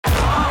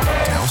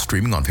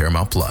streaming on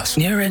Paramount Plus.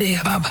 You ready,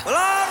 Bob? Well,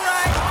 all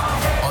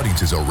right.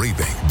 Audiences are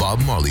raving. Bob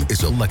Marley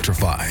is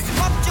electrifying.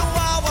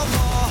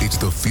 It's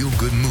the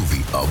feel-good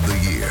movie of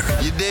the year.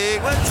 You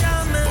dig?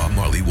 Bob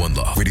Marley, One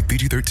Love. Rated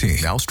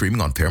PG-13. Now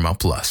streaming on Paramount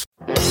Plus.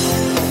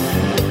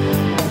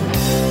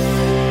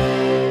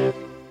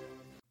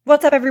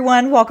 What's up,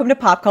 everyone? Welcome to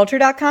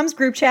PopCulture.com's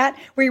group chat,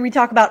 where we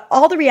talk about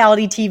all the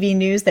reality TV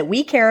news that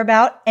we care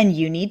about and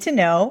you need to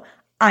know.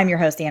 I'm your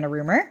host, Anna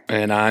Rumor.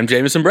 And I'm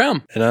Jameson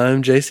Brown. And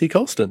I'm JC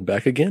Colston,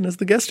 back again as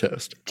the guest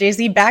host.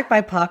 JC, back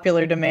by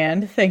popular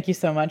demand. Thank you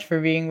so much for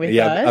being with us.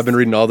 Yeah, I've been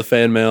reading all the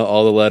fan mail,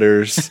 all the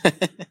letters.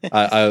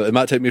 It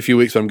might take me a few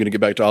weeks, but I'm going to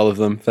get back to all of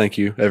them. Thank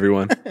you,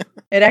 everyone.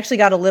 It actually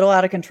got a little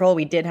out of control.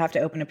 We did have to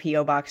open a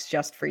P.O. box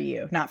just for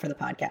you, not for the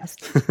podcast.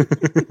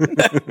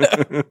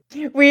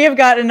 We have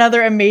got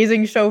another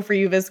amazing show for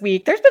you this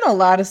week. There's been a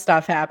lot of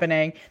stuff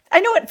happening. I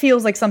know it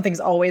feels like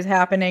something's always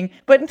happening,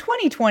 but in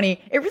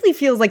 2020, it really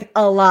feels like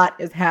a lot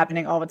is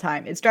happening all the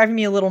time. It's driving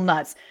me a little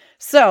nuts.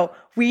 So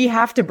we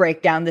have to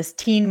break down this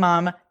Teen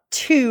Mom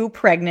 2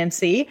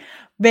 pregnancy.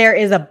 There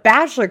is a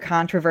Bachelor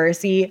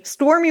controversy.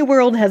 Stormy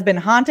World has been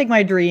haunting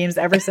my dreams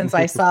ever since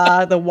I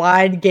saw the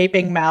wide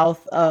gaping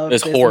mouth of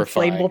this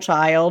inflatable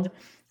child.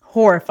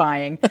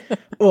 Horrifying.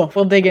 Oh,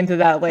 we'll dig into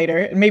that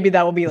later. Maybe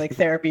that will be like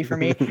therapy for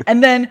me.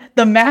 And then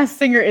The Masked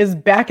Singer is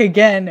back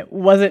again.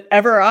 Was it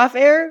ever off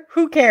air?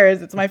 Who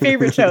cares? It's my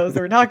favorite show, so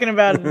we're talking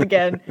about it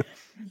again.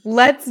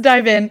 Let's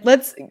dive in.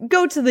 Let's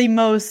go to the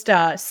most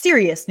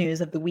serious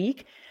news of the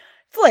week.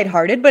 It's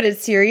lighthearted, but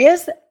it's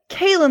serious.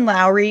 Kailyn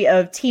Lowry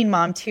of Teen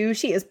Mom 2,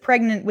 she is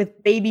pregnant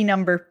with baby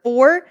number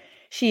 4.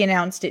 She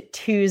announced it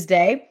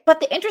Tuesday.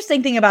 But the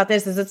interesting thing about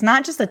this is it's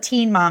not just a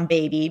teen mom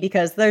baby,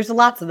 because there's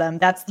lots of them.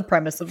 That's the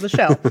premise of the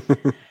show.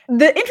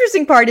 The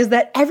interesting part is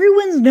that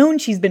everyone's known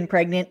she's been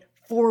pregnant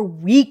for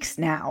weeks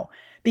now,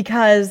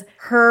 because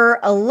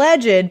her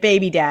alleged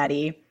baby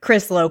daddy,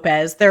 Chris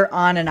Lopez, they're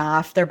on and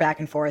off, they're back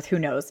and forth, who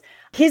knows.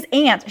 His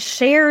aunt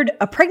shared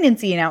a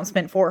pregnancy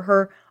announcement for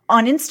her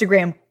on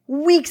Instagram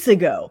weeks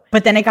ago,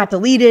 but then it got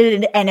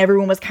deleted and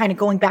everyone was kind of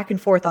going back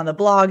and forth on the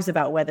blogs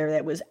about whether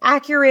it was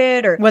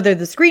accurate or whether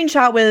the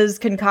screenshot was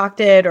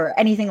concocted or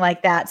anything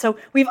like that. So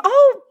we've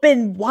all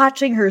been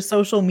watching her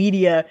social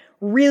media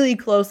really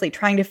closely,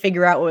 trying to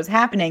figure out what was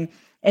happening.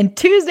 And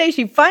Tuesday,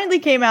 she finally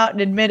came out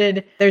and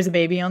admitted there's a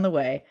baby on the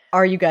way.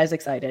 Are you guys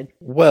excited?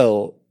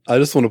 Well, I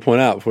just want to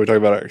point out before we talk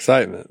about our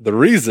excitement, the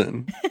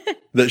reason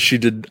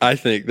I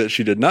think that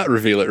she did not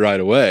reveal it right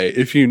away.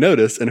 If you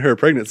notice in her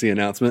pregnancy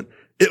announcement,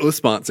 it was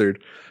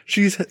sponsored.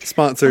 She's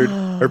sponsored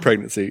her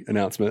pregnancy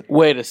announcement.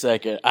 Wait a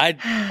second.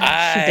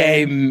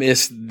 I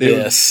missed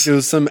this. It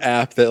was some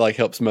app that like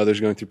helps mothers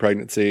going through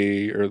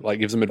pregnancy or like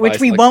gives them advice.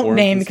 Which we like, won't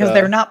name because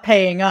they're not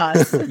paying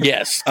us.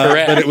 Yes,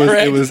 correct. But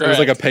it was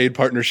like a paid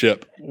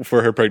partnership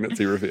for her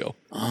pregnancy reveal.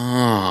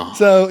 Oh.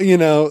 So,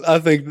 I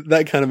think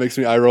that kind of makes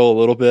me eye roll a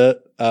little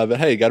bit. But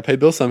hey, you got to pay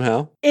bills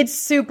somehow. It's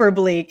super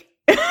bleak.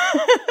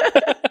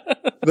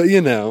 But,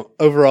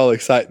 overall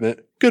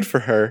excitement. Good for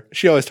her.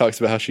 She always talks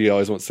about how she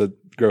always wants to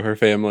grow her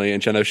family.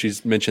 And I know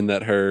she's mentioned that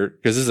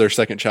because this is her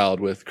second child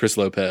with Chris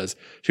Lopez.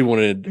 She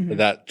wanted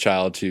that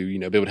child to,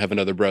 be able to have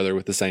another brother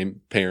with the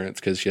same parents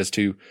because she has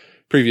 2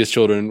 previous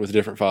children with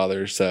different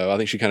fathers. So I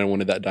think she kind of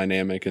wanted that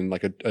dynamic and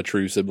like a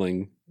true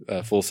sibling,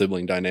 full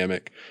sibling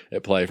dynamic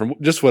at play from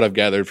just what I've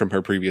gathered from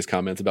her previous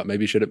comments about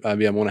maybe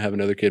I want to have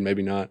another kid,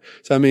 maybe not.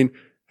 So,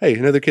 hey,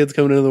 another kid's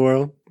coming into the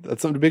world.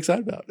 That's something to be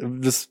excited about,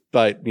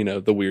 despite,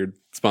 the weird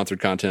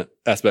sponsored content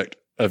aspect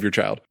of your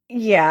child.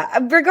 Yeah,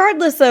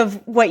 regardless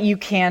of what you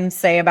can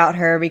say about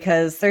her,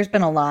 because there's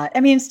been a lot.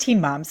 It's Teen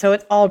Mom, so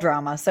it's all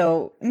drama.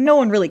 So no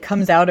one really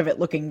comes out of it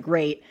looking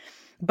great.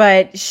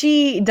 But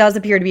she does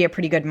appear to be a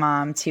pretty good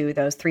mom to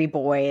those 3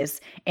 boys.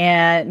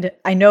 And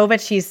I know that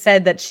she's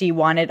said that she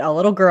wanted a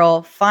little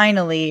girl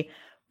finally.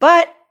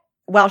 But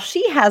while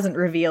she hasn't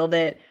revealed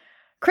it,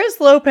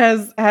 Chris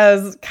Lopez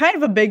has kind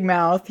of a big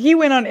mouth. He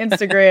went on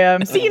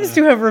Instagram, seems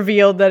to have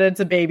revealed that it's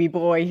a baby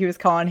boy. He was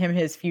calling him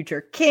his future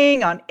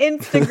king on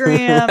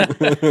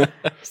Instagram,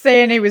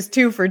 saying he was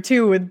 2 for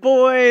 2 with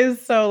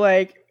boys. So,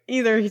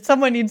 either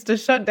someone needs to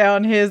shut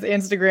down his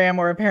Instagram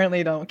or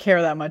apparently don't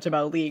care that much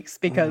about leaks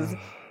because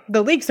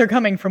the leaks are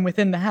coming from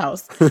within the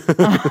house.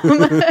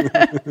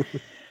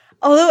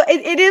 Although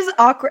it is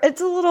awkward.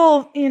 It's a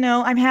little,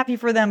 I'm happy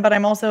for them, but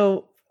I'm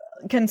also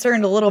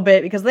concerned a little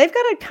bit because they've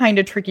got a kind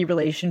of tricky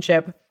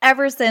relationship.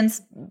 Ever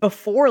since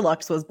before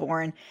Lux was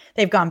born,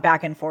 they've gone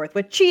back and forth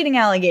with cheating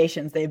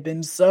allegations. They've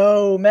been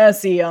so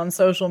messy on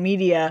social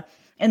media.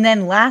 And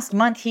then last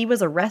month, he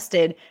was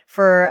arrested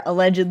for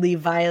allegedly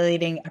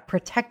violating a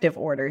protective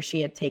order she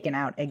had taken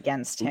out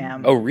against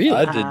him. Oh, really?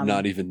 I did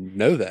not even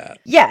know that.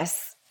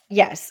 Yes.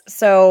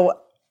 So,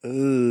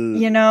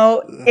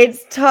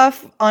 it's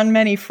tough on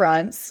many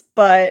fronts,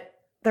 but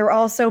they're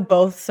also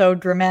both so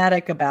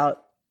dramatic about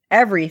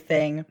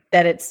everything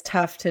that it's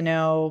tough to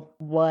know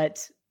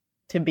what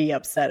to be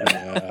upset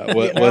about.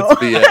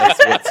 What's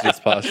BS? What's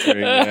just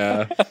posturing?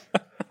 Yeah.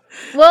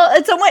 Well,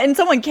 and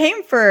someone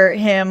came for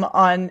him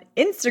on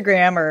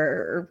Instagram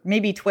or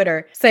maybe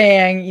Twitter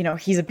saying,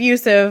 he's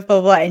abusive,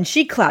 blah, blah, blah. And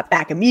she clapped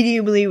back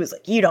immediately, was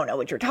like, you don't know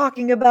what you're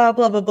talking about,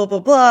 blah, blah, blah, blah,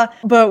 blah.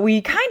 But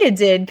we kind of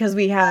did because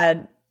we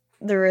had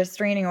the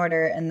restraining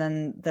order and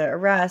then the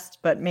arrest,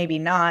 but maybe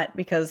not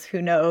because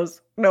who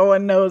knows? No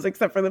one knows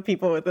except for the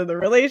people within the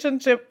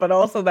relationship. But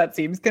also that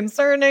seems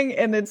concerning.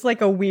 And it's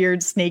like a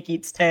weird snake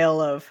eats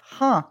tail of,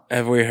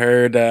 Have we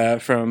heard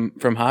from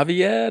Javi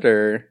yet,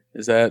 or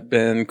has that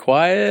been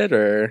quiet,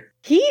 or?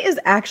 He is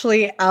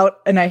actually out,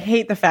 and I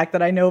hate the fact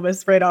that I know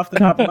this right off the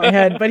top of my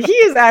head, but he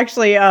is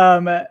actually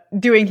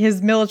doing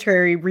his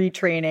military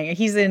retraining.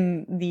 He's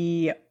in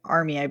the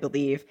Army, I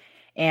believe,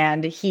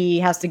 and he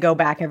has to go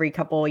back every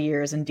couple of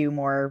years and do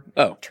more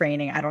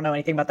training. I don't know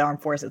anything about the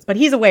armed forces, but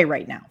he's away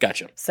right now.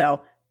 Gotcha.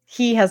 So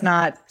he has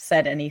not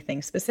said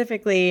anything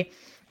specifically.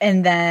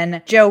 And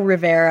then Joe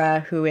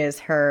Rivera, who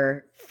is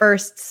her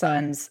first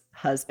son's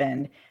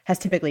husband, has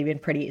typically been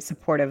pretty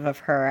supportive of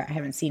her. I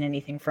haven't seen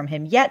anything from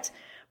him yet,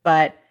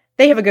 but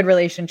they have a good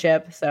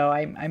relationship. So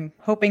I'm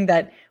hoping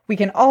that we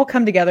can all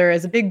come together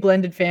as a big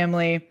blended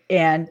family.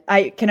 And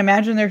I can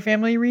imagine their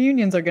family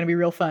reunions are going to be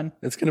real fun.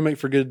 It's going to make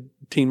for good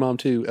Teen Mom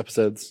 2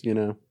 episodes,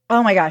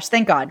 Oh my gosh,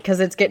 thank God,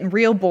 because it's getting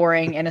real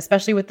boring. And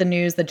especially with the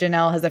news that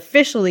Janelle has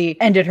officially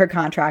ended her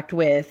contract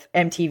with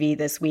MTV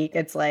this week.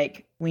 It's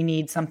like, we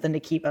need something to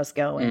keep us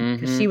going.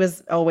 Because she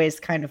was always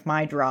kind of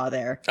my draw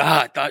there.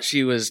 I thought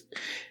she was,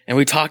 and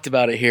we talked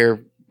about it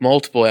here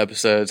multiple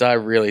episodes. I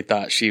really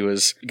thought she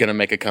was going to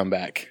make a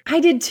comeback. I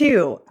did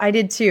too. But I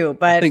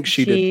think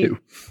she did too.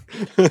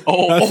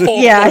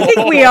 Yeah, I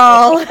think we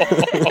all.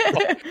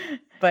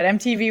 But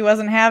MTV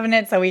wasn't having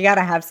it, so we got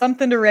to have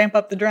something to ramp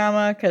up the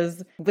drama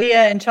because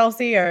Leah and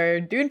Chelsea are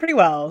doing pretty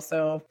well.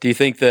 So, do you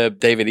think the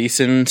David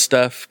Eason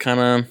stuff kind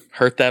of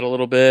hurt that a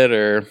little bit,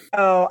 or?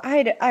 Oh,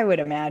 I would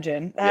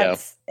imagine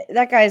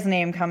that guy's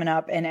name coming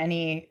up in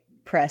any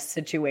press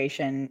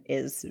situation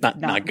is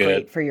not good.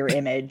 Great for your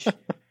image.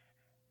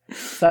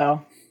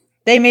 So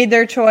they made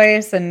their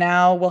choice, and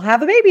now we'll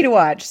have a baby to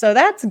watch. So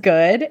that's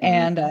good,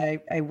 and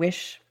I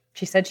wish.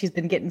 She said she's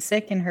been getting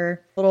sick in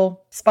her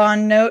little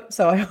Spawn note,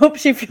 so I hope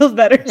she feels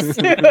better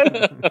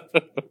soon.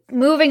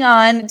 Moving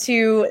on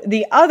to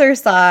the other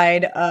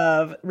side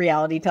of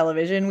reality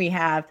television, we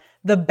have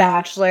The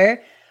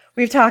Bachelor.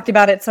 We've talked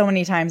about it so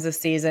many times this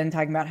season,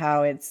 talking about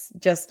how it's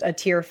just a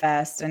tear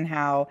fest and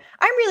how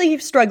I'm really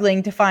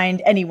struggling to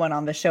find anyone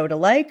on the show to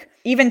like.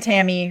 Even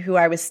Tammy, who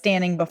I was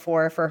standing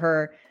before for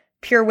her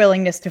pure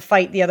willingness to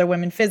fight the other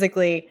women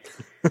physically,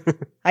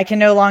 I can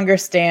no longer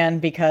stand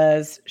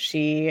because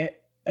she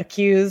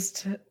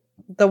accused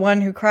the one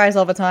who cries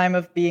all the time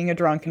of being a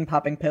drunk and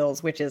popping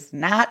pills, which is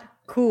not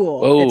cool.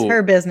 Whoa. It's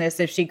her business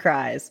if she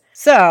cries.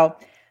 So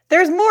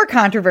there's more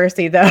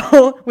controversy,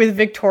 though, with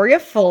Victoria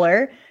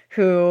Fuller,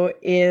 who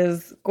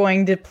is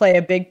going to play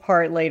a big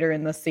part later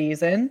in the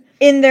season.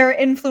 In their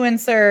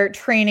influencer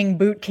training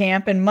boot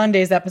camp in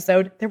Monday's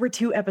episode, there were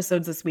 2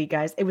 episodes this week,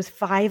 guys. It was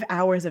 5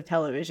 hours of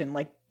television.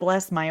 Like,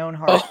 bless my own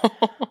heart.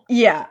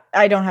 Yeah,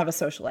 I don't have a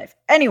social life.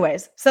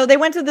 Anyways, so they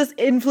went to this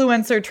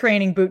influencer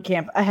training boot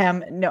camp,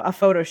 a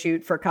photo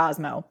shoot for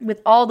Cosmo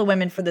with all the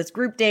women for this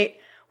group date.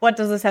 What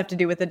does this have to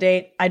do with the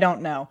date? I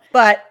don't know.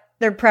 But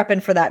they're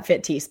prepping for that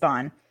Fit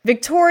T-spawn.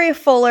 Victoria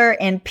Fuller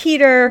and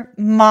Peter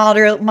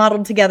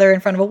modeled together in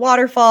front of a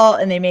waterfall,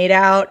 and they made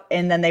out,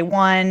 and then they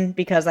won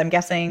because I'm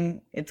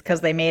guessing it's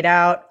because they made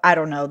out. I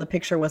don't know. The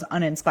picture was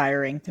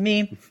uninspiring to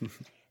me.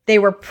 They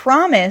were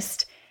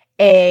promised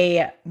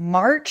a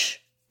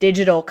March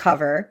digital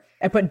cover.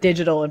 I put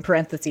digital in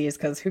parentheses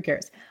because who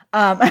cares?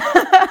 And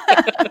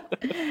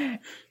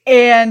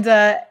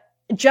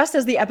just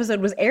as the episode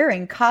was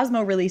airing,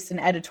 Cosmo released an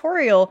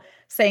editorial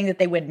saying that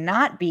they would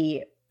not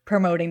be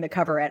promoting the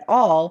cover at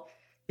all,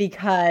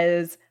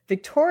 because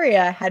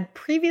Victoria had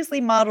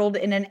previously modeled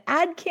in an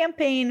ad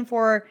campaign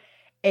for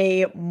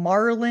a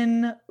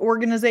marlin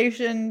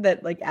organization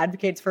that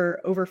advocates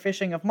for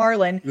overfishing of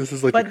marlin. This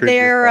is like, but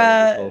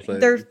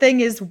their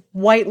thing is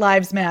White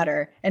Lives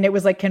Matter, and it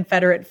was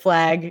Confederate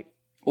flag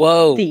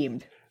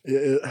themed.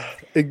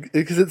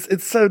 Because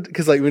it's so,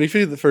 because when you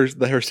see the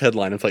first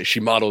headline, it's she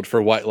modeled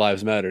for White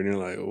Lives Matter, and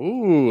you're like,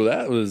 ooh,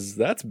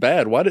 that's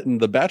bad. Why didn't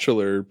the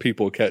Bachelor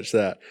people catch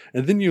that?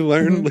 And then you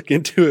look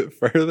into it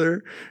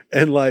further,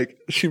 and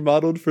she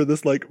modeled for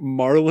this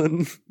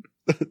marlin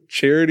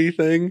charity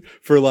thing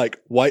for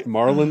White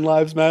Marlin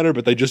Lives Matter,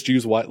 but they just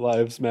use White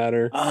Lives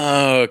Matter.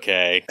 Oh,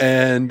 okay.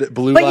 And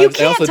Blue but Lives. But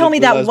you can't tell me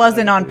that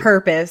wasn't on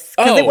purpose,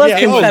 because it was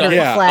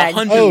Confederate flag.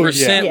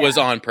 100% was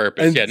on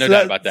purpose. And no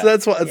doubt about that. So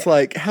that's why it's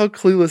how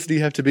clueless do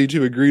you have to be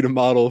to agree to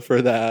model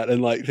for that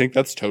and think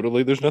that's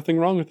totally, there's nothing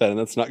wrong with that, and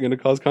that's not going to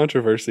cause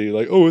controversy.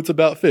 It's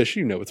about fish.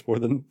 It's more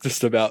than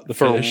just about the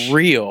fish. For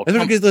real.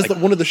 And because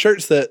one of the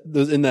shirts that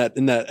was in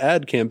that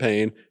ad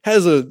campaign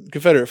has a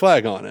Confederate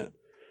flag on it.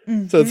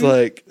 So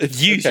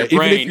it's use your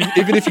brain.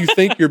 Even if you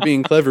think you're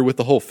being clever with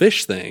the whole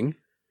fish thing,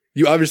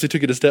 you obviously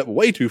took it a step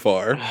way too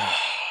far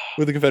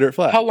with the Confederate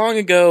flag. How long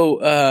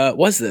ago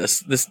was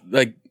this?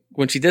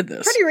 When she did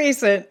this? Pretty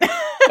recent.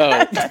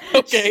 Oh,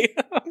 okay.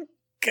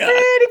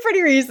 God.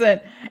 Pretty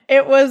recent.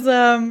 It was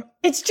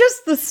it's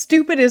just the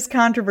stupidest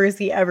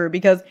controversy ever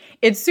because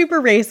it's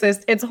super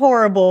racist, it's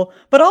horrible,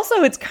 but also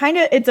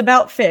it's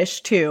about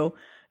fish too.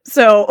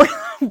 So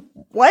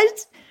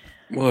what?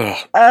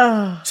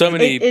 So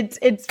many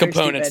it's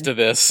components to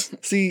this.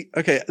 See,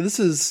 okay, this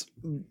is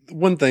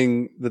one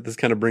thing that this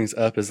kind of brings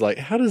up is like,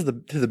 how do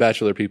the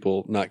Bachelor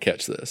people not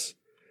catch this?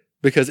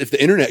 Because if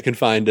the internet can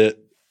find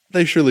it,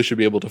 they surely should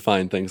be able to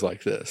find things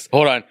like this.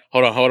 Hold on.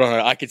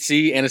 I could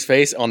see Anna's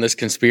face on this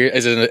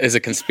conspiracy as a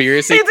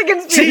conspiracy. It's a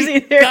conspiracy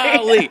theory.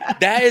 Golly,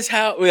 that is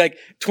how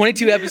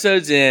 22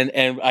 episodes in,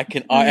 and I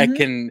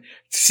can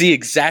see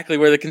exactly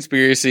where the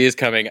conspiracy is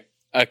coming.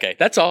 Okay,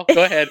 that's all.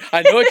 Go ahead.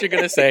 I know what you're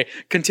gonna say.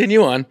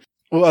 Continue on.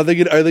 Well, are they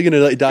gonna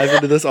like dive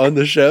into this on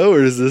the show,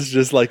 or is this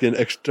just like an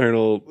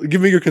external?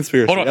 Give me your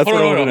conspiracy. Hold on.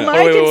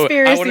 My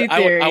conspiracy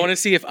theory. I want to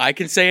see if I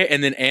can say it,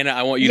 and then Anna,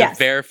 I want you to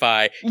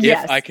verify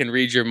if I can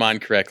read your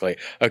mind correctly.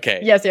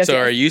 Okay. Yes. So,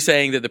 are you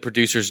saying that the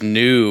producers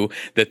knew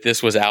that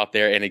this was out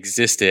there and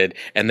existed,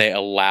 and they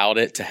allowed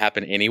it to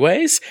happen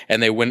anyways,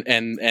 and they went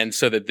and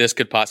so that this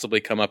could possibly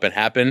come up and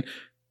happen?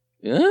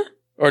 Yeah?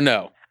 Or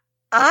no?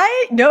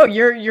 No.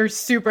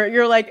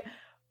 You're like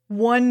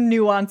one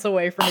nuance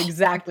away from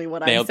exactly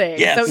what I'm saying.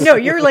 Yes. So no,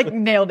 you're like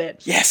nailed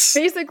it. Yes.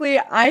 Basically,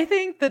 I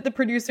think that the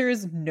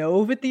producers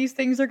know that these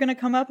things are going to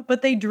come up,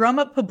 but they drum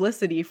up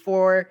publicity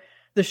for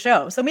the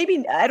show. So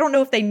maybe, I don't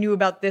know if they knew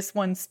about this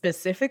one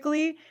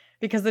specifically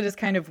because it is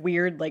kind of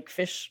weird, like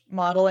fish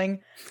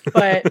modeling,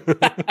 but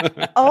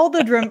all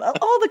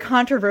the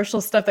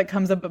controversial stuff that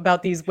comes up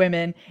about these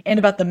women and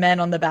about the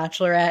men on The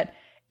Bachelorette,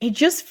 it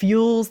just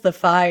fuels the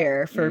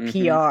fire for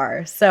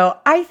PR. So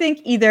I think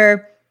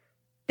either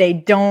they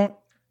don't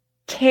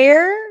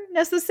care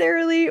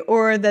necessarily,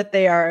 or that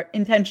they are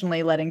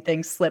intentionally letting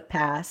things slip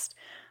past.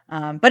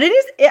 But it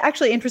is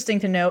actually interesting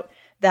to note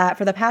that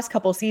for the past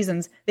couple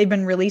seasons, they've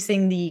been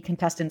releasing the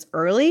contestants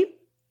early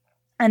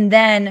and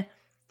then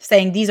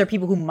saying these are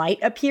people who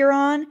might appear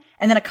on,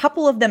 and then a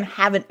couple of them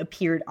haven't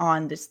appeared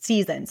on this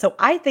season. So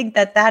I think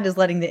that is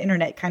letting the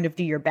internet kind of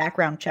do your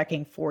background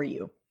checking for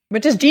you,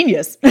 which is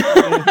genius.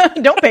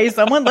 Don't pay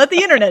someone, let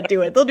the internet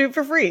do it. They'll do it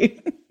for free.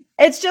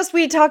 It's just,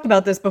 we talked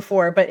about this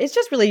before, but it's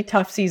just really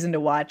tough season to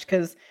watch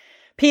because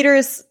Peter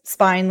is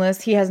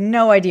spineless. He has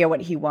no idea what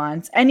he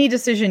wants. Any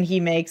decision he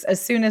makes, as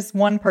soon as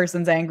one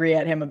person's angry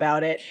at him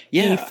about it,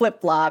 he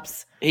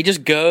flip-flops. He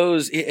just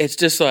goes, it's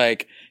just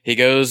like, he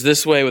goes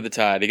this way with the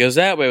tide. He goes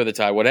that way with the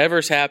tide.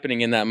 Whatever's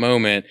happening in that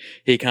moment,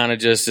 he kind of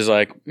just is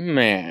like,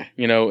 meh,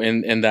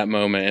 in that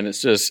moment. And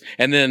it's just,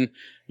 and then,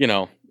 I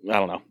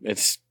don't know.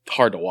 It's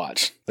hard to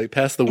watch. Like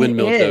past the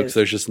windmill jokes,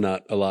 there's just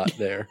not a lot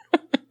there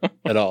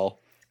at all.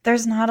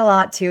 There's not a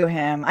lot to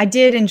him. I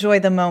did enjoy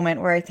the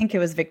moment where I think it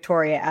was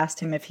Victoria asked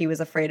him if he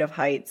was afraid of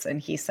heights, and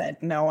he said,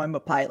 "No, I'm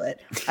a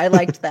pilot." I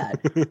liked that.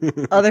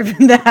 Other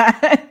than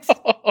that.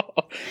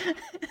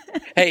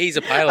 Hey, he's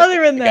a pilot.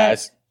 Other than that.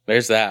 Guys,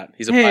 there's that.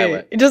 He's a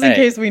pilot. Just in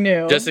case we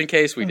knew. Just in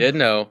case we did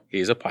know,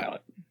 he's a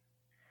pilot.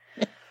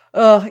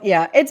 Oh,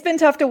 yeah. It's been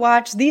tough to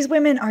watch. These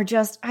women are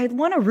just, I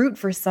want to root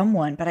for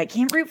someone, but I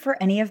can't root for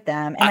any of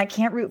them. And I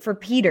can't root for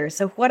Peter.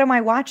 So what am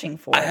I watching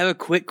for? I have a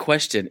quick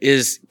question.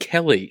 Is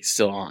Kelly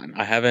still on?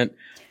 I haven't.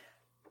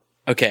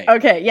 Okay.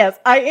 Okay. Yes,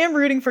 I am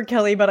rooting for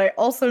Kelly, but I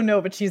also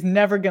know that she's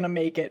never going to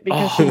make it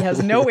because she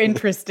has no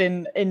interest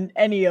in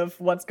any of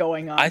what's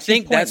going on. I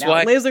think that's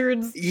why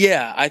lizards.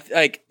 Yeah.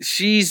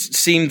 She's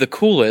seemed the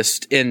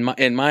coolest in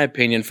my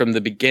opinion from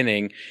the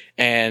beginning.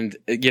 And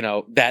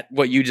that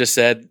what you just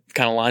said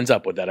kind of lines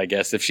up with that, I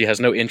guess, if she has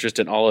no interest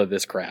in all of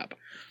this crap.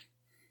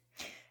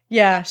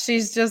 Yeah,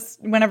 she's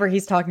just, whenever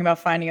he's talking about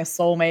finding a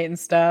soulmate and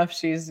stuff,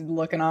 she's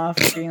looking off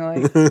and being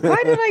like,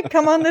 why did I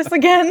come on this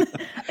again?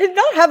 I'm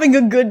not having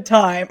a good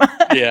time.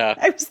 Yeah.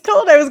 I was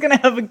told I was going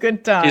to have a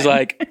good time. He's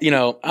like,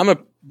 I'm a,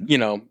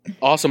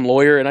 awesome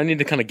lawyer and I need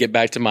to kind of get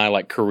back to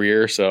my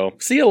career. So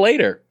see you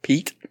later,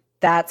 Pete.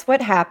 That's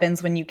what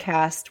happens when you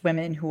cast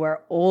women who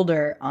are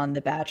older on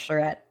The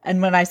Bachelorette.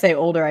 And when I say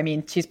older, I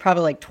mean she's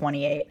probably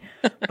 28.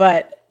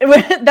 But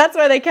that's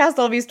why they cast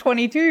all these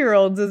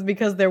 22-year-olds, is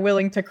because they're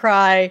willing to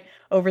cry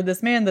over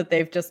this man that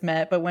they've just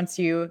met. But once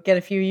you get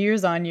a few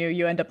years on you,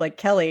 you end up like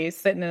Kelly,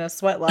 sitting in a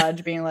sweat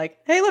lodge being like,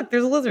 hey, look,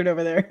 there's a lizard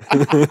over there.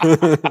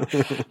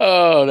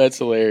 Oh, that's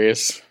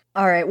hilarious.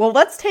 All right, well,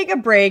 let's take a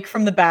break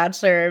from The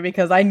Bachelor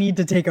because I need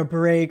to take a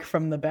break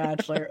from The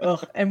Bachelor.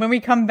 Ugh. And when we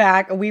come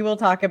back, we will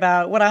talk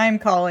about what I'm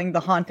calling the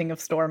haunting of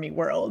Stormy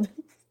World.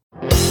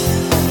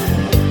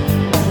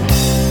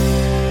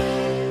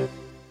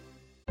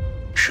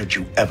 Should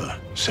you ever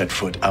set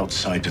foot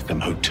outside of the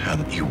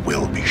hotel, you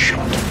will be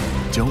shot.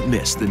 Don't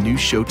miss the new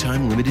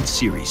Showtime limited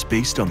series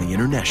based on the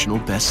international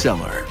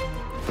bestseller.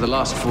 For the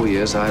last 4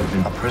 years, I've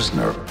been a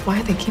prisoner.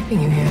 Why are they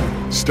keeping you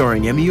here?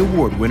 Starring Emmy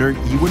Award winner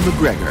Ewan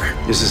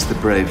McGregor. This is the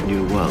brave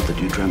new world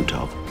that you dreamt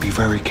of. Be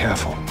very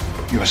careful.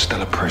 You are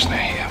still a prisoner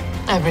here.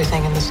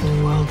 Everything in this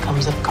new world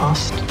comes at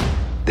cost.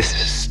 This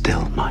is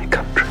still my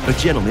country. A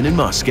Gentleman in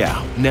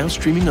Moscow, now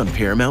streaming on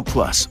Paramount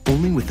Plus,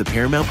 only with the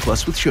Paramount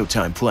Plus with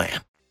Showtime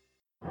plan.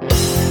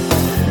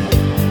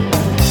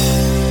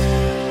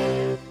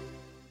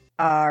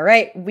 All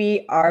right,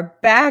 we are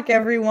back,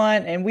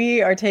 everyone, and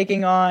we are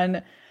taking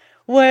on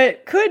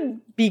what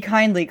could be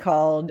kindly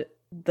called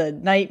the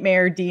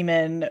nightmare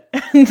demon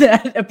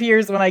that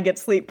appears when I get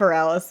sleep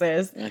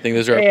paralysis. I think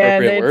those are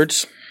appropriate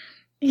words.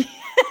 And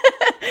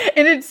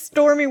it's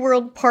Stormy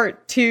World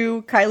Part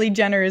 2. Kylie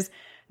Jenner's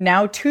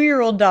now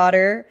 2-year-old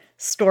daughter,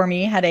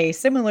 Stormy, had a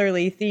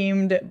similarly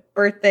themed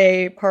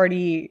birthday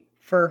party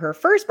for her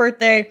first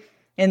birthday.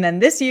 And then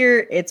this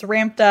year, it's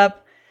ramped up.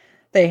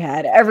 They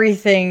had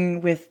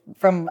everything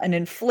from an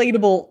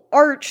inflatable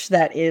arch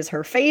that is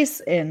her face,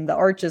 and the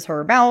arch is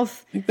her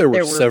mouth. I think there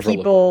were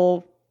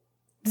several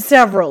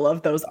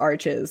of those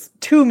arches.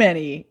 Too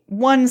many.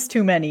 One's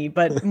too many,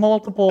 but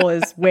multiple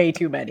is way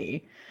too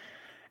many.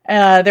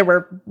 There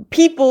were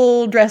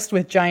people dressed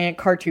with giant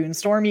cartoon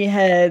Stormy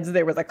heads.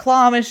 There was a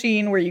claw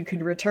machine where you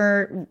could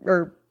return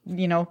or,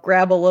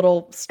 grab a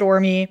little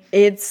Stormy.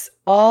 It's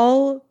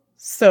all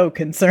so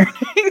concerning.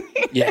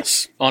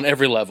 Yes, on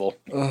every level.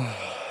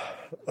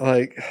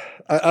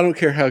 I don't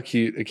care how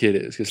cute a kid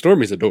is, because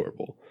Stormy's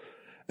adorable.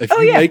 If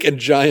you make a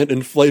giant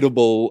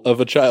inflatable of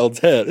a child's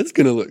head, it's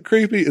going to look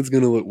creepy. It's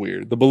going to look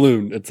weird. The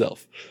balloon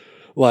itself.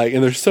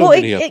 And there's so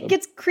many of them. It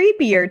gets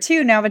creepier,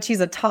 too, now that she's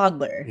a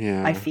toddler,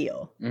 Yeah. I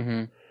feel.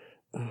 Mm-hmm.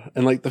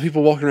 And the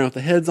people walking around with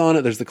the heads on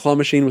it, there's the claw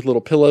machine with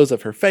little pillows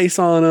of her face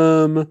on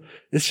them.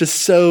 It's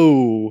just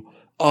so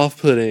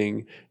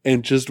off-putting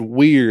and just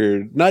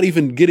weird. Not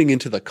even getting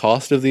into the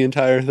cost of the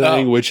entire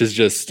thing, which is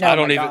just... I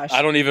don't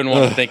even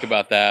want to think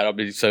about that. I'll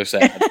be so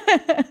sad.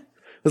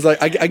 It's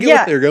I get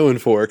what they're going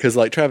for, because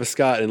Travis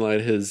Scott and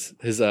his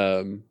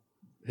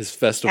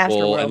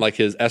festival and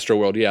his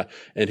Astroworld,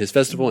 and his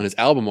festival and his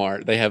album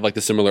art, they have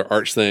the similar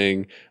arch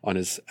thing on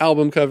his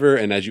album cover,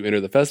 and as you enter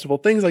the festival,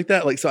 things like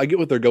that. So I get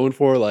what they're going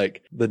for,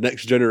 the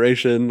next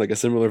generation, a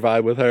similar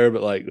vibe with her,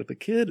 but with the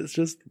kid, it's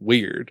just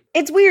weird.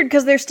 It's weird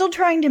because they're still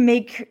trying to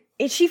make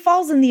she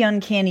falls in the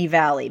uncanny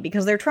valley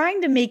because they're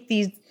trying to make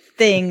these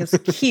things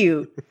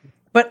cute.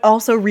 But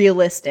also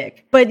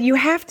realistic. But you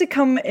have to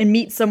come and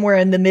meet somewhere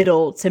in the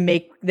middle to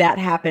make that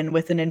happen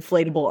with an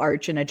inflatable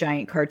arch and a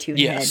giant cartoon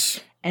head.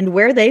 And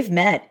where they've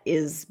met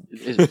is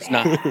it's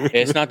not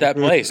that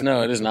place.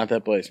 No, it is not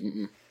that place.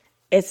 Mm-mm.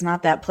 It's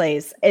not that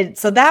place.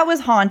 So that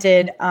was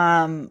haunted.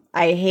 I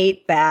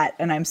hate that,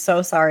 and I'm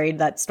so sorry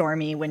that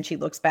Stormy, when she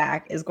looks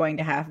back, is going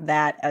to have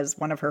that as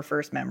one of her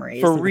first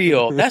memories. For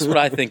real, that's what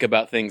I think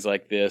about things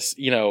like this.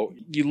 You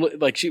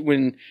look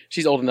when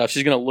she's old enough,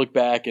 she's gonna look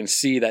back and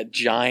see that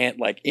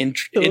giant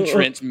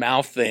entrance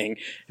mouth thing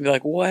and be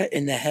like, "What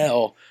in the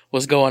hell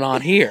was going on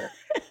here?"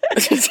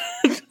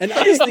 And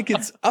I just think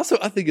she's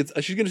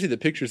going to see the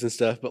pictures and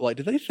stuff, but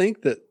do they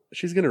think that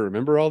she's going to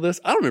remember all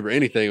this? I don't remember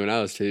anything when I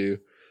was 2.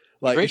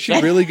 Is she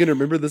really going to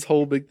remember this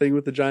whole big thing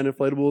with the giant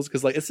inflatables?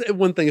 Because it's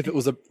one thing if it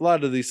was a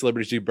lot of these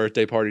celebrities do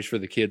birthday parties for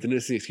the kids, and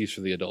it's an excuse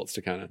for the adults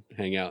to kind of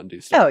hang out and do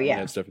stuff. Oh, yeah.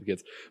 And have stuff with the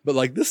kids.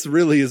 But this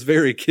really is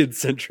very kid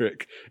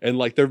centric,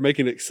 and they're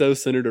making it so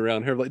centered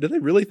around her. Do they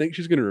really think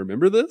she's going to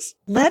remember this?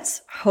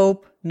 Let's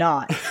hope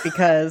not,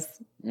 because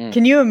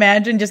can you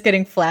imagine just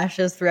getting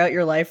flashes throughout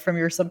your life from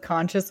your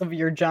subconscious of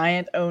your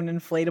giant own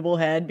inflatable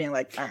head being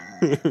like,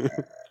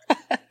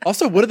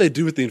 Also, what do they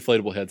do with the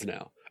inflatable heads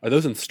now? Are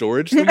those in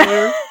storage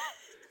somewhere?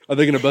 Are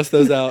they going to bust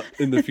those out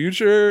in the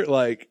future?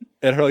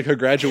 At her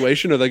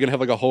graduation, are they going to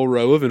have a whole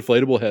row of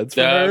inflatable heads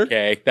for her?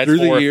 Okay, that's through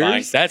the horrifying.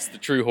 years? That's the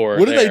true horror.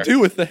 What do they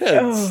do with the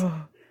heads?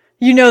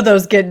 Oh,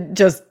 those get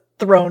just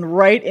thrown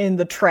right in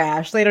the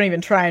trash. They don't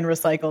even try and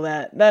recycle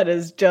that. That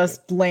is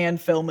just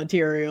landfill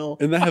material.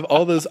 And they have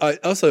all those.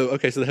 So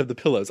they have the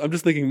pillows. I'm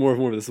just thinking more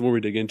of this the more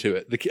we dig into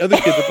it. The other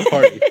kids at the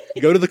party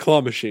go to the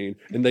claw machine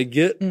and they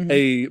get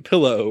a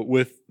pillow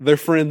with their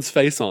friend's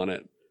face on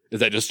it. Is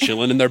that just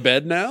chilling in their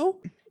bed now?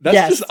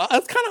 That's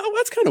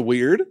kind of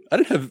weird. I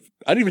didn't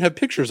even have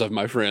pictures of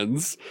my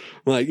friends.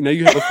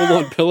 You have a full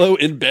on pillow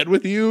in bed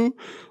with you,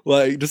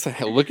 just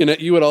looking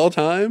at you at all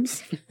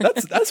times.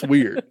 That's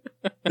weird.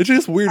 It's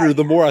just weirder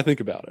the more I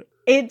think about it.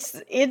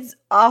 It's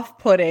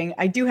off-putting.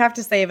 I do have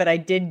to say that I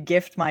did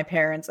gift my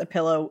parents a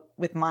pillow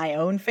with my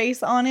own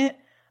face on it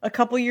a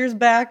couple years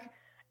back,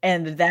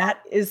 and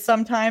that is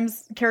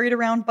sometimes carried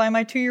around by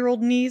my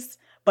 2-year-old niece.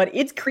 But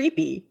it's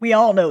creepy. We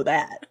all know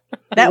that.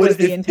 That was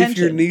the intention. If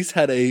your niece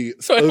had a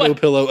photo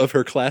pillow of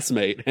her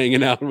classmate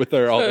hanging out with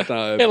her all the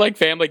time. And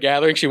family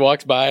gathering, she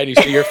walks by and you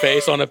see your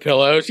face on a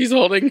pillow she's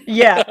holding.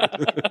 Yeah.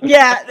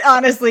 Yeah,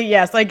 honestly,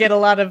 yes. I get a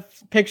lot of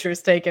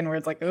pictures taken where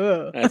it's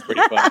ugh. That's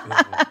pretty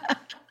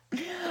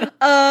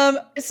fun.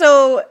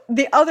 So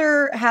the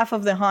other half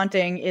of the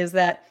haunting is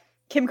that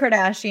Kim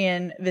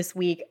Kardashian this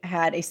week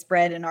had a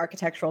spread in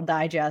Architectural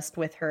Digest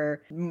with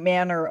her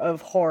Manor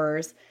of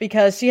Horrors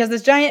because she has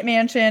this giant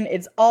mansion.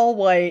 It's all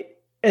white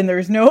and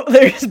there's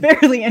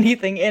barely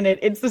anything in it.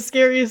 It's the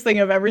scariest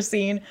thing I've ever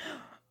seen.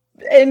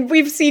 And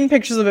we've seen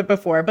pictures of it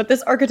before, but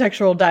this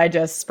Architectural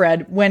Digest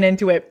spread went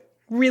into it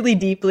really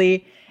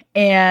deeply.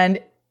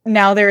 And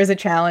now there is a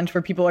challenge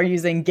where people are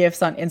using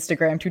GIFs on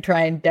Instagram to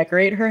try and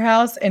decorate her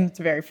house. And it's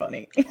very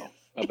funny.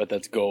 I bet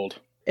that's gold.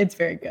 It's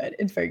very good.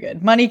 It's very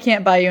good. Money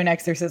can't buy you an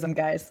exorcism,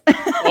 guys.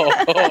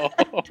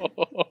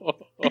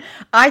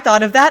 I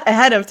thought of that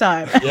ahead of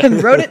time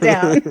and wrote it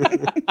down.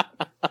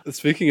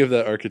 Speaking of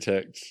that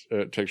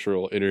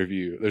architectural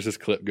interview, there's this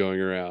clip going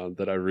around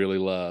that I really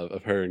love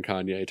of her and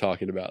Kanye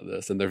talking about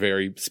this in their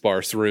very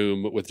sparse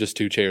room with just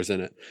 2 chairs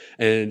in it.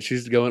 And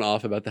she's going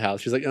off about the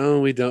house. She's like, oh,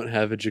 we don't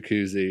have a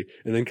jacuzzi.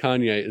 And then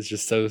Kanye is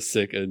just so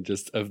sick and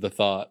just of the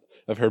thought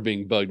of her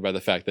being bugged by the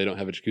fact they don't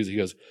have a jacuzzi. He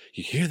goes,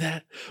 you hear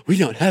that? We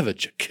don't have a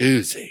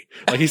jacuzzi.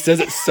 Like, he says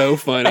it so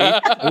funny.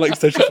 And like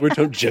such a weird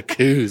tone,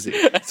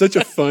 jacuzzi. Such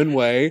a fun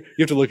way. You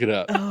have to look it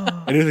up.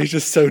 Oh, and he's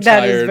just so that is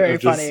tired very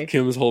of just funny.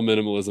 Kim's whole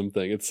minimalism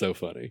thing. It's so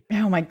funny.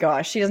 Oh my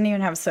gosh, she doesn't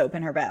even have soap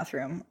in her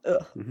bathroom.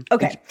 Ugh.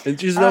 Okay. And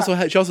she also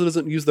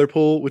doesn't use their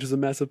pool, which is a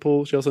massive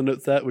pool. She also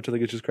notes that, which I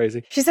think is just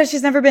crazy. She said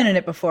she's never been in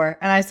it before.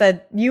 And I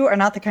said, you are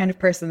not the kind of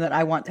person that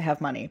I want to have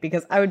money,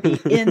 because I would be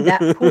in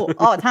that pool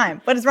all the time.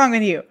 What is wrong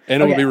with you?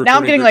 And it would be now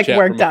I'm getting like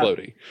worked up.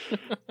 Floaty.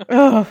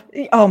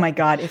 Oh my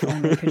God. If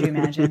only, could you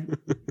imagine?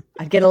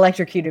 I'd get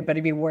electrocuted, but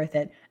it'd be worth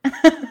it.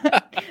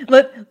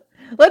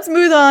 Let's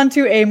move on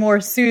to a more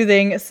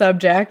soothing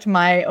subject.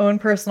 My own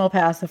personal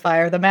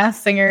pacifier. The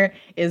Masked Singer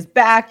is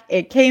back.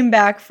 It came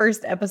back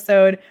first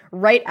episode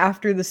right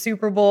after the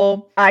Super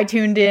Bowl. I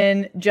tuned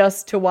in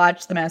just to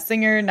watch The Masked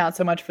Singer, not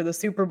so much for the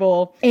Super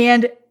Bowl.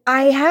 And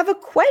I have a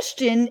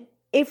question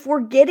if we're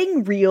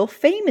getting real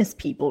famous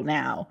people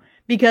now.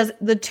 Because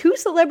the 2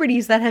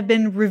 celebrities that have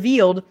been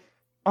revealed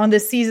on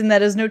this season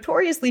that is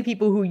notoriously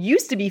people who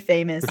used to be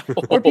famous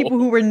or people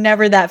who were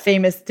never that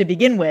famous to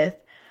begin with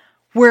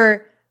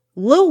were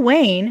Lil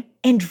Wayne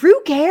and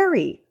Drew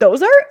Carey.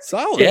 Those are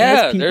solid.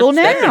 famous people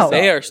now.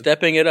 They are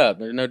stepping it up.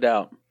 There's no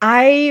doubt.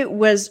 I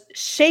was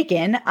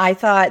shaken. I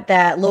thought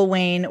that Lil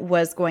Wayne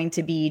was going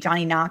to be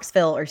Johnny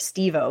Knoxville or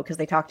Steve-O, because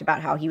they talked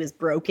about how he was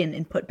broken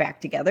and put back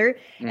together.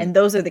 And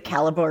those are the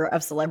caliber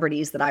of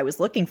celebrities that I was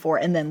looking for.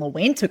 And then Lil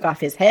Wayne took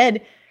off his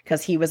head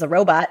because he was a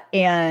robot,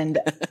 and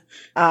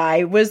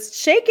I was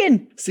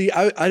shaken. See,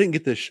 I didn't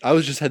get this. I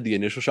was just had the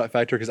initial shock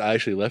factor because I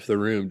actually left the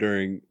room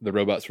during the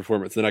robot's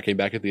performance. Then I came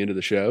back at the end of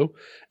the show,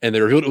 and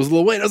they revealed it was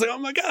Lil Wayne. I was like, oh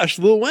my gosh,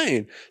 Lil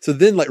Wayne. So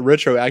then, like,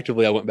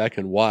 retroactively, I went back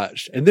and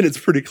watched, and then it's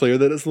pretty clear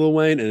that it's Lil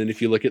Wayne. And then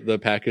if you look at the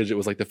package, it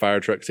was like the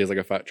fire truck. So he has like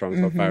a truck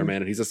called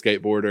Fireman, and he's a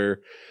skateboarder.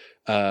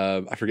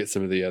 I forget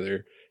some of the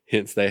other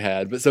hints they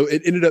had, but so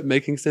it ended up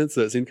making sense.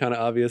 So it seemed kind of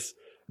obvious.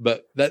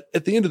 But that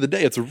at the end of the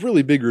day, it's a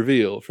really big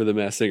reveal for the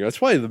Masked Singer. That's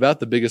probably about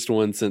the biggest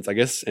one since, I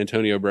guess,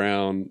 Antonio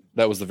Brown.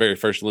 That was the very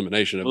first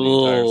elimination of the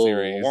entire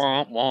series.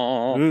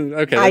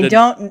 Okay, I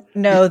don't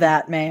know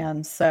that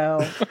man,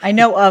 so I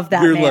know of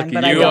that You're man, lucky.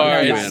 but I You don't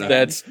are. know that man.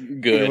 That's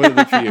good. One of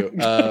the few.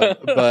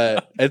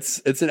 But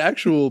it's an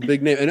actual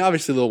big name, and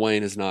obviously Lil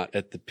Wayne is not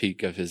at the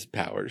peak of his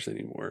powers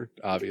anymore.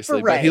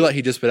 Obviously, Right. but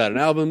he just put out an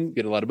album,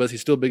 getting a lot of buzz.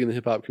 He's still big in the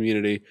hip hop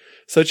community.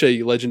 Such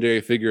a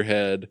legendary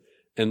figurehead.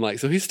 And like,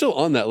 so he's still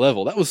on that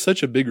level. That was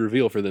such a big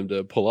reveal for them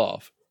to pull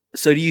off.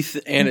 So do you,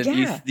 Anna,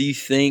 Yeah. do you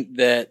think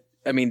that,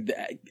 I mean,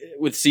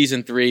 with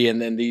season 3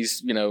 and then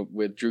these,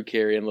 with Drew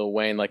Carey and Lil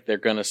Wayne, like they're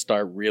going to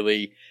start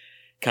really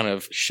kind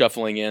of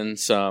shuffling in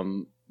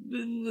some,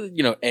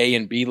 A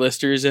and B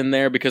listers in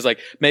there? Because like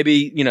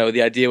maybe,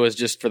 the idea was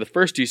just for the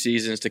first 2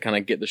 seasons to kind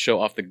of get the show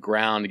off the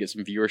ground, to get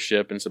some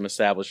viewership and some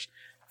established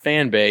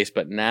fan base.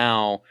 But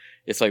now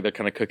it's like they're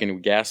kind of cooking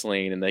with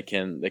gasoline, and they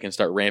can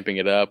start ramping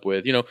it up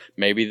with,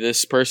 maybe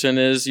this person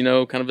is,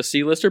 kind of a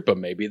C-lister, but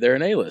maybe they're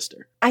an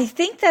A-lister. I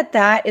think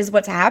that is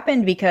what's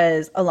happened,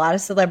 because a lot of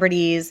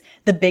celebrities,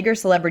 the bigger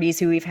celebrities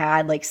who we've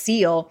had, like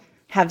Seal,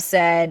 have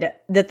said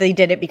that they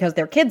did it because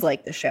their kids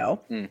like the show,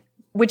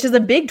 which is a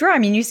big draw. I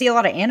mean, you see a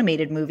lot of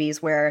animated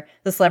movies where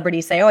the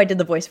celebrities say, oh, I did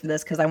the voice for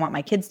this because I want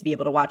my kids to be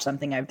able to watch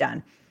something I've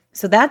done.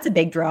 So that's a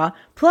big draw.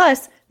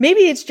 Plus,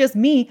 maybe it's just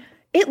me.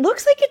 It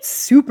looks like it's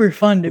super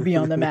fun to be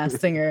on The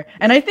Masked Singer.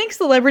 And I think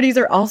celebrities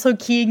are also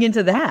keying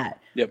into that.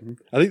 Yep.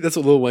 I think that's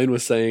what Lil Wayne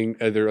was saying.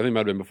 I think it might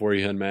have been before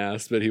he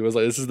unmasked, but he was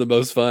like, this is the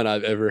most fun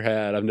I've ever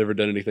had. I've never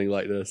done anything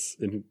like this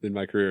in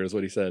my career, is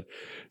what he said.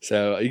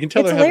 So you can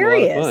tell It's they're having a lot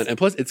hilarious. of fun. And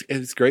plus,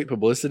 it's great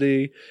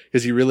publicity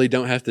because you really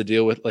don't have to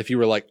deal with, if you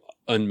were like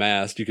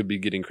unmasked, you could be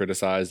getting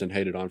criticized and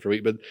hated on for a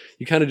week, but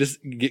you kind of just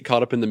get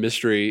caught up in the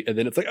mystery, and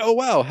then it's like, oh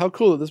wow, how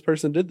cool that this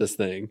person did this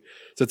thing.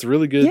 So it's a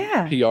really good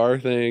PR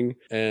thing,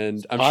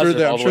 and I'm sure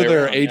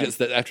there are agents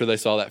that after they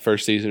saw that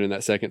first season and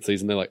that second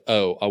season, they're like,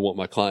 oh, I want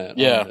my client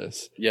on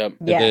this. Yep.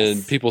 And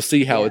then people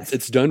see how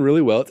it's done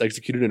really well. It's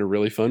executed in a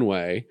really fun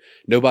way.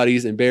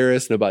 Nobody's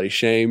embarrassed, nobody's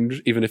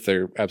shamed, even if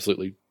they're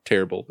absolutely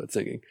terrible at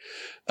singing.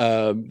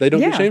 They don't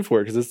get shamed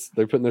for it because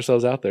they're putting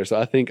themselves out there. So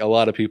I think a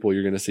lot of people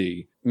you're going to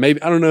see,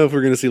 maybe, I don't know if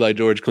we're going to see like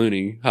George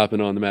Clooney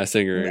hopping on The Masked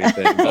Singer or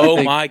anything.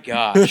 Oh my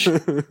gosh.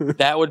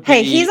 That would be.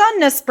 Hey, he's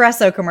on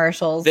Nespresso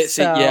commercials.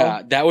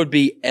 That would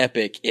be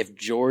epic if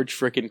George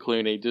frickin'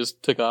 Clooney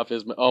just took off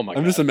his, oh my god.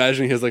 I'm just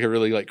imagining his like a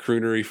really like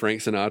croonery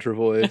Frank Sinatra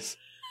voice.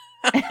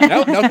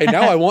 now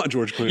I want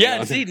George Clooney.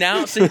 Yeah,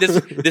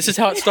 this is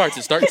how it starts.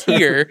 It starts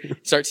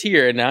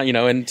here, and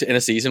now in a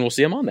season we'll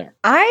see him on there.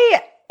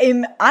 I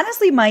am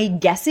honestly, my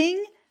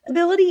guessing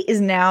acceptability is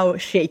now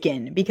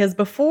shaken because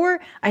before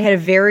I had a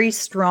very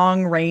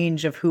strong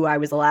range of who I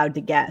was allowed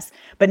to guess.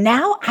 But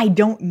now I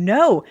don't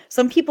know.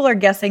 Some people are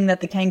guessing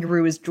that the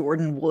kangaroo is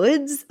Jordan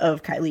Woods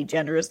of Kylie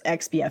Jenner's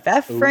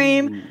ex-BFF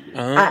frame.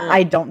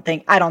 I don't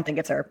think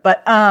it's her.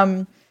 But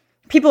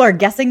people are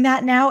guessing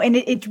that now, and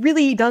it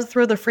really does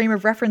throw the frame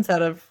of reference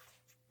out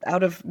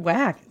of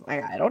whack.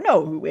 I don't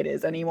know who it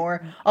is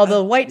anymore.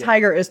 Although White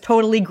Tiger is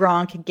totally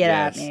Gronk. Get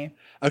at me.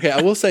 Okay,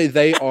 I will say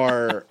they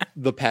are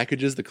the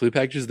clue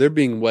packages, they're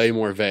being way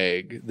more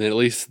vague than at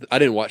least I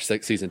didn't watch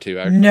season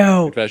 2.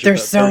 No, they're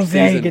so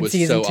vague in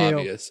season 2.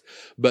 Obvious.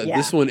 But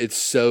this one, it's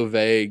so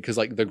vague because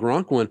like the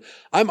Gronk one,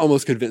 I'm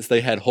almost convinced they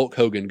had Hulk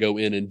Hogan go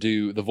in and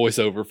do the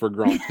voiceover for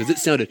Gronk because it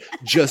sounded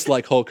just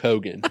like Hulk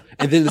Hogan.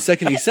 And then the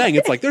second he sang,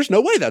 it's like, there's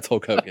no way that's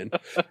Hulk Hogan.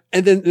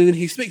 And then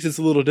he speaks, it's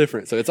a little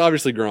different. So it's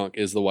obviously Gronk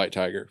is the White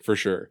Tiger for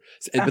sure.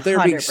 But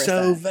they're being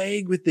so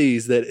vague with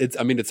these that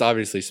it's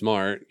obviously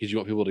smart because you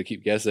want people to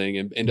keep guessing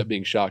and end up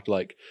being shocked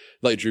like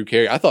Drew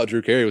Carey. I thought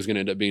Drew Carey was going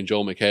to end up being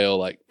Joel McHale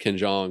like Ken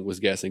Jeong was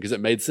guessing because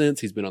it made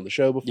sense. He's been on the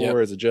show before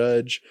as a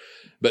judge.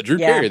 But Drew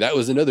Carey, that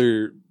was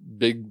another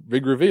big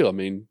reveal. I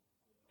mean,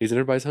 he's in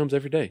everybody's homes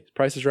every day. His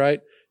Price is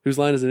Right. Whose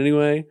line is it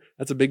anyway?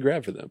 That's a big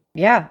grab for them.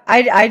 Yeah.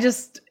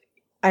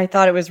 I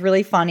thought it was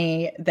really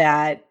funny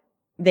that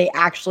they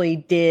actually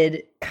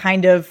did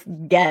kind of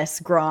guess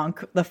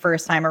Gronk the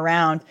first time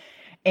around,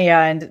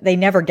 and they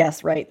never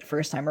guessed right the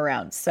first time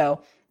around.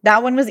 So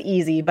that one was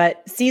easy,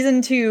 but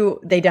season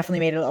 2, they definitely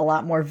made it a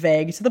lot more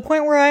vague to the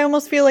point where I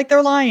almost feel like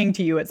they're lying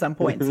to you at some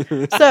points.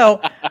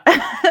 So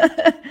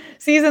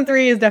season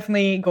 3 is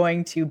definitely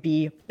going to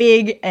be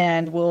big,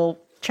 and we'll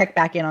check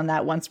back in on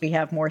that once we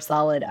have more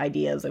solid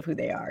ideas of who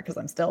they are, because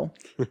I'm still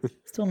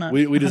not.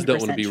 We just don't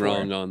want to be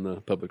wrong on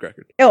the public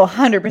record. Oh,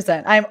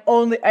 100%. I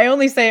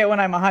only say it when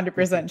I'm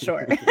 100%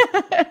 sure.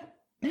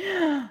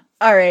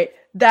 All right.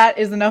 That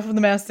is enough of The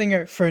Masked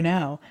Singer for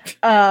now.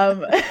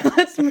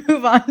 Let's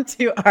move on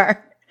to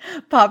our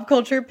pop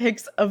culture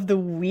picks of the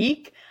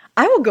week.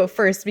 I will go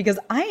first because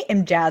I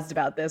am jazzed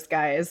about this,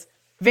 guys.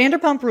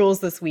 Vanderpump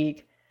Rules this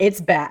week. It's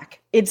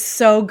back. It's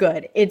so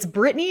good. It's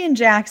Brittany and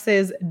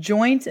Jax's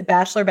joint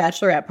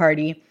bachelorette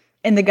party.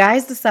 And the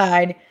guys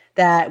decide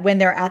that when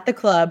they're at the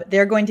club,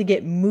 they're going to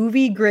get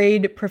movie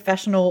grade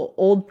professional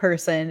old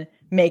person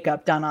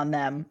makeup done on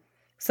them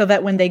so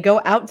that when they go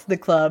out to the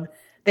club,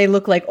 they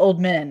look like old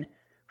men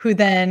who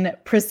then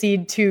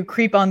proceed to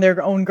creep on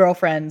their own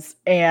girlfriends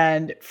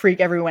and freak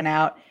everyone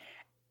out.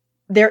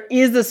 There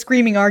is a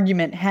screaming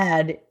argument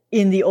had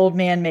in the old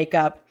man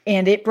makeup,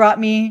 and it brought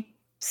me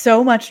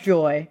so much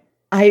joy.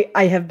 I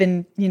have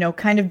been,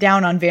 kind of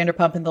down on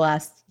Vanderpump in the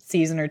last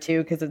season or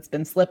two because it's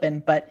been slipping,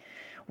 but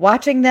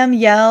watching them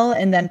yell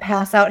and then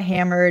pass out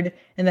hammered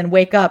and then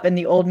wake up in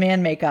the old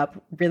man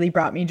makeup really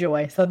brought me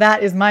joy. So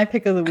that is my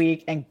pick of the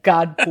week, and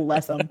God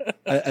bless them.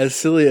 As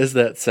silly as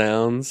that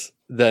sounds,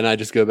 then I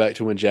just go back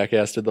to when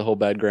Jackass did the whole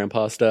bad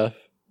grandpa stuff.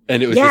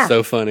 And it was just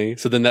so funny.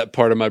 So then that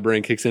part of my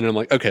brain kicks in and I'm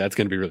like, okay, that's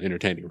going to be really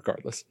entertaining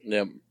regardless.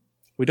 Yep.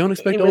 We don't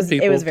expect old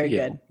people. It was very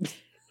good.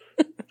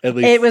 At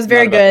least it was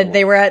very good.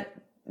 They were at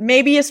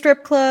maybe a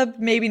strip club,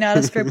 maybe not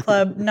a strip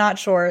club, not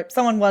sure.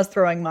 Someone was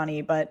throwing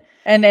money, but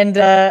and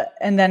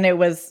then it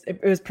was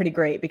pretty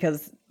great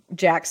because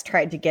Jax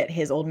tried to get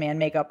his old man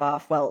makeup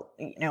off. Well,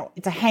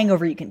 it's a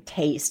hangover you can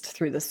taste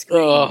through the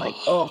screen.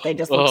 They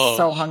just look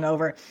so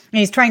hungover. And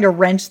he's trying to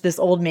wrench this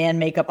old man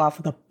makeup off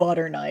with a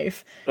butter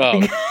knife.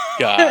 Oh,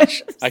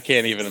 gosh. I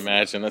can't even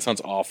imagine. That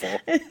sounds awful.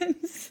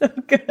 It's so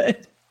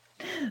good.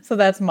 So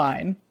that's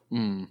mine.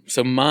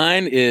 So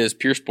mine is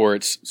Pure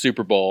Sports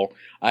Super Bowl.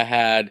 I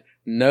had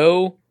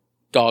no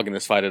dog in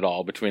this fight at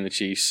all between the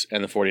Chiefs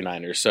and the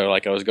 49ers. So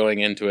I was going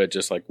into it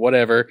just like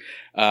whatever.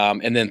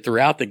 And then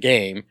throughout the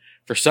game,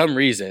 for some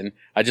reason,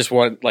 I just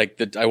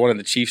wanted I wanted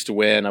the Chiefs to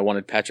win. I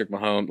wanted Patrick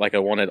Mahomes. I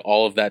wanted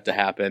all of that to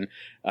happen.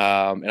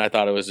 And I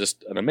thought it was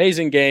just an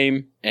amazing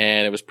game.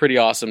 And it was pretty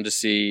awesome to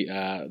see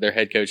their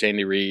head coach,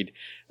 Andy Reid,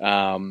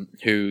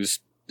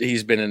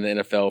 he's been in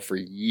the NFL for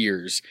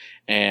years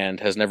and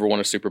has never won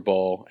a Super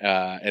Bowl.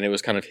 And it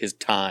was kind of his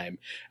time.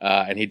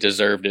 And he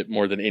deserved it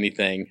more than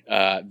anything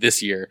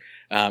this year.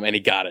 And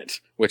he got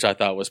it, which I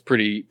thought was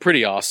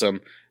pretty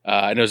awesome.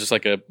 And it was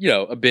just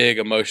a big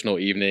emotional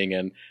evening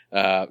and,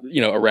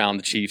 around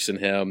the Chiefs and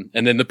him.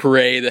 And then the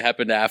parade that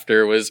happened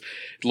after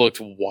looked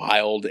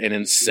wild and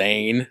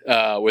insane,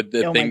 with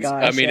the things.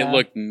 Gosh, it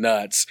looked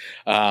nuts.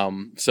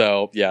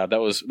 So yeah, that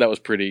was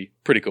pretty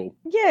cool.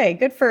 Yay.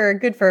 Good for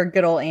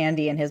good old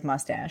Andy and his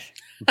mustache.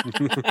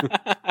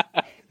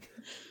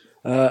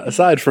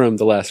 Aside from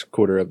the last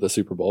quarter of the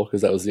Super Bowl,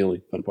 because that was the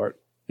only fun part.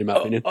 In my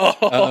opinion,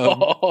 it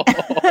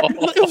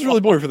was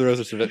really boring for the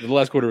rest of it. The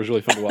last quarter was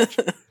really fun to watch.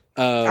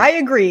 I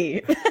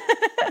agree.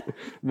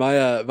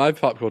 My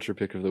pop culture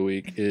pick of the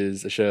week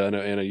is a show. I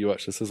know Anna, you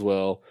watched this as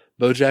well.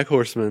 BoJack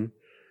Horseman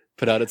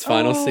put out its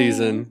final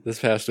season this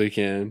past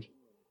weekend,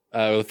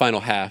 the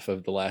final half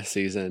of the last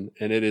season,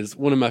 and it is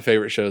one of my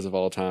favorite shows of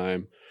all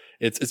time.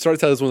 it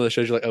starts out as one of those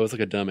shows you're like, oh, it's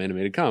like a dumb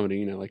animated comedy,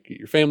 you know, like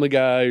your Family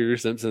Guy or your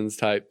Simpsons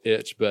type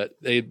itch, but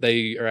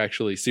they are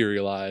actually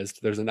serialized.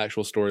 There's an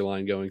actual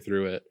storyline going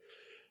through it.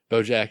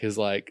 BoJack is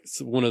like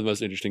one of the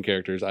most interesting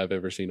characters I've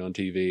ever seen on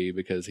TV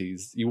because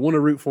you want to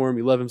root for him,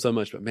 you love him so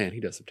much, but man, he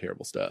does some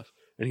terrible stuff,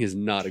 and he is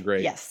not a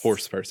great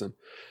horse person.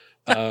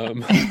 But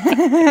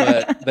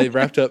they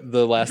wrapped up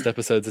the last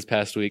episodes this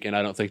past week, and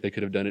I don't think they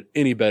could have done it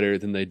any better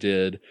than they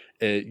did.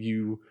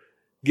 You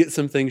get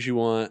some things you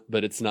want,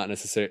 but it's not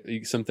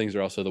necessarily. Some things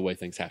are also the way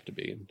things have to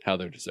be and how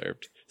they're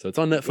deserved. So it's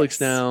on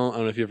Netflix now. I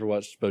don't know if you ever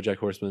watched BoJack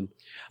Horseman.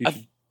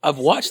 I've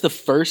watched the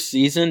first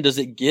season. Does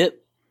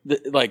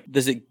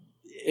it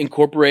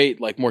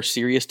incorporate like more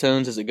serious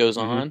tones as it goes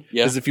on?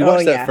 Yeah, because if you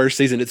watch that first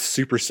season, it's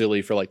super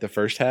silly for like the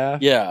first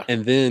half. Yeah,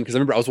 and then because I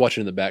remember I was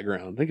watching in the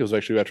background. I think it was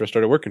actually after I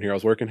started working here. I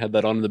was working, had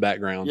that on in the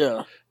background.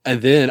 Yeah,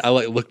 and then I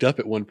like looked up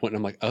at one point and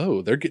I'm like,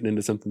 oh, they're getting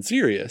into something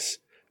serious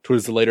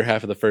towards the later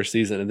half of the first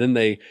season, and then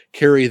they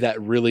carry that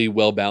really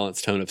well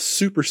balanced tone of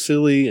super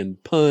silly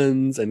and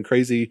puns and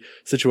crazy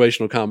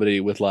situational comedy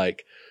with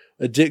like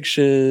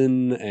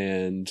addiction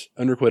and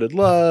unrequited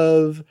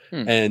love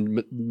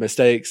and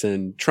mistakes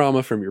and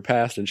trauma from your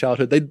past and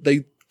childhood.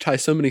 They tie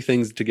so many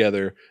things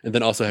together and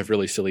then also have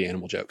really silly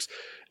animal jokes.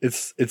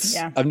 It's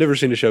I've never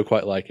seen a show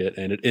quite like it,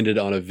 and it ended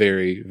on a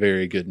very,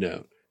 very good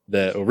note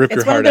that will rip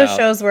your heart out. It's one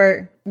of those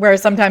shows where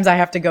sometimes I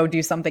have to go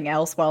do something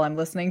else while I'm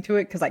listening to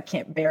it because I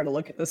can't bear to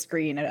look at the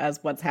screen as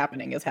what's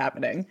happening is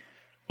happening.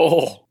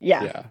 Oh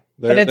yeah.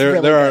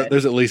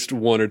 There's at least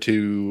 1 or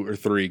 2 or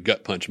 3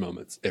 gut punch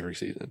moments every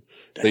season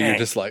that you're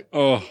just like,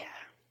 oh.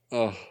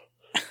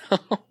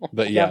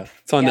 But yeah,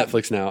 it's on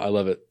Netflix now. I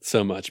love it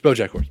so much.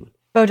 BoJack Horseman.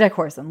 BoJack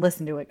Horseman.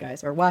 Listen to it,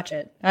 guys, or watch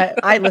it.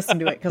 I listen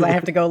to it because I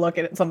have to go look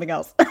at something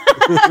else.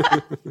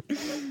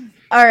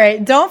 All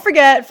right. Don't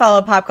forget,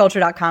 follow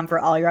popculture.com for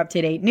all your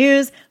up-to-date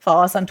news.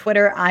 Follow us on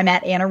Twitter. I'm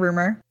at Anna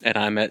Rumor. And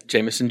I'm at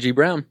Jameson G.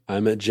 Brown.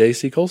 I'm at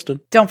JC Colston.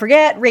 Don't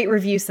forget, rate,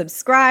 review,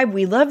 subscribe.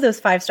 We love those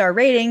 5-star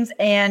ratings,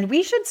 and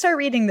we should start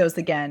reading those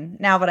again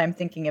now that I'm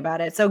thinking about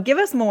it. So give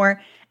us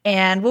more,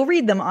 and we'll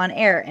read them on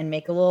air and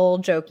make a little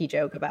jokey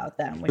joke about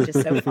them, which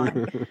is so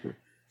fun.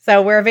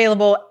 So we're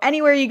available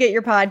anywhere you get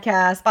your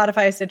podcast,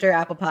 Spotify, Stitcher,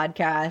 Apple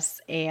Podcasts,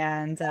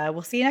 and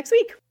we'll see you next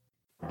week.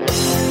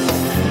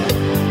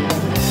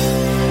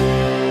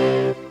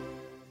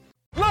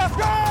 Let's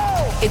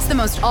go! It's the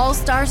most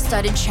all-star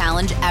studded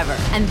challenge ever.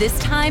 And this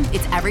time,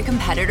 it's every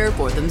competitor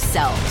for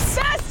themselves.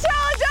 Best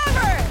challenge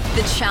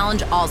ever! The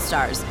Challenge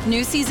All-Stars.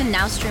 New season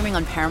now streaming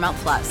on Paramount+.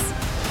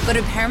 Go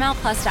to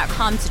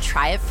ParamountPlus.com to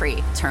try it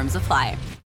free. Terms apply.